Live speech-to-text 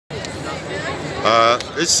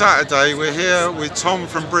It's Saturday, we're here with Tom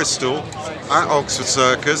from Bristol at Oxford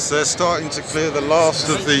Circus. They're starting to clear the last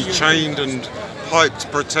of the chained and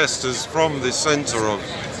hyped protesters from the centre of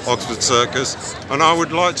Oxford Circus. And I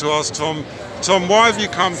would like to ask Tom, why have you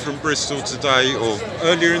come from Bristol today, or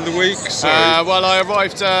earlier in the week? Well, I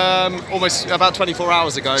arrived almost about 24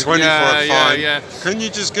 hours ago. 24, fine. Yeah. Can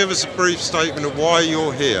you just give us a brief statement of why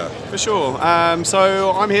you're here? For sure.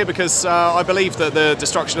 So I'm here because I believe that the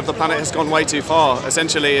destruction of the planet has gone way too far.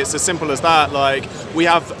 Essentially, it's as simple as that. Like, we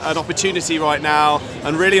have an opportunity right now,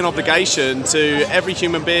 and really an obligation to every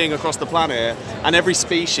human being across the planet and every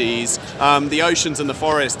species, the oceans and the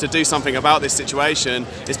forests, to do something about this situation.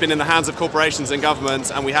 It's been in the hands of corporations and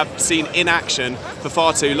governments, and we have seen inaction for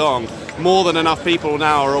far too long. More than enough people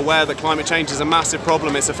now are aware that climate change is a massive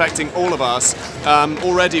problem. It's affecting all of us.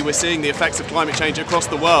 Already we're seeing the effects of climate change across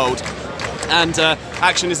the world, and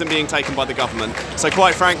action isn't being taken by the government. So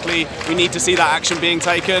quite frankly, we need to see that action being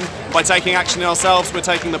taken. By taking action ourselves, we're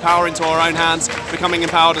taking the power into our own hands, becoming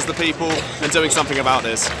empowered as the people, and doing something about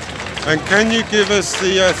this. And can you give us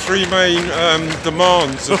the three main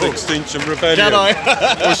demands of Extinction Rebellion? Can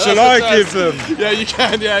I? Or shall I give them? Yeah, you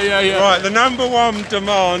can, yeah. Right, the number one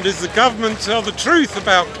demand is the government tell the truth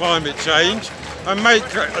about climate change and make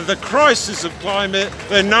the crisis of climate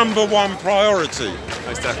their number one priority.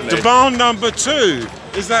 Most definitely. Demand number two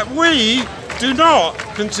is that we do not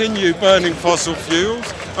continue burning fossil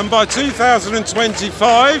fuels, and by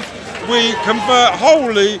 2025 we convert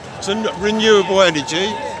wholly to renewable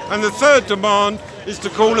energy. And the third demand is to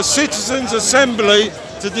call a citizens' assembly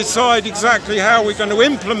to decide exactly how we're going to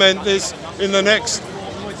implement this in the next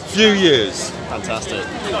few years. Fantastic.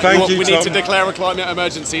 Thank you, We Tom. need to declare a climate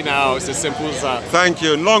emergency now. It's as simple as that. Thank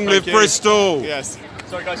you, and long live Bristol. Yes.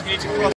 Sorry guys, we need to cross.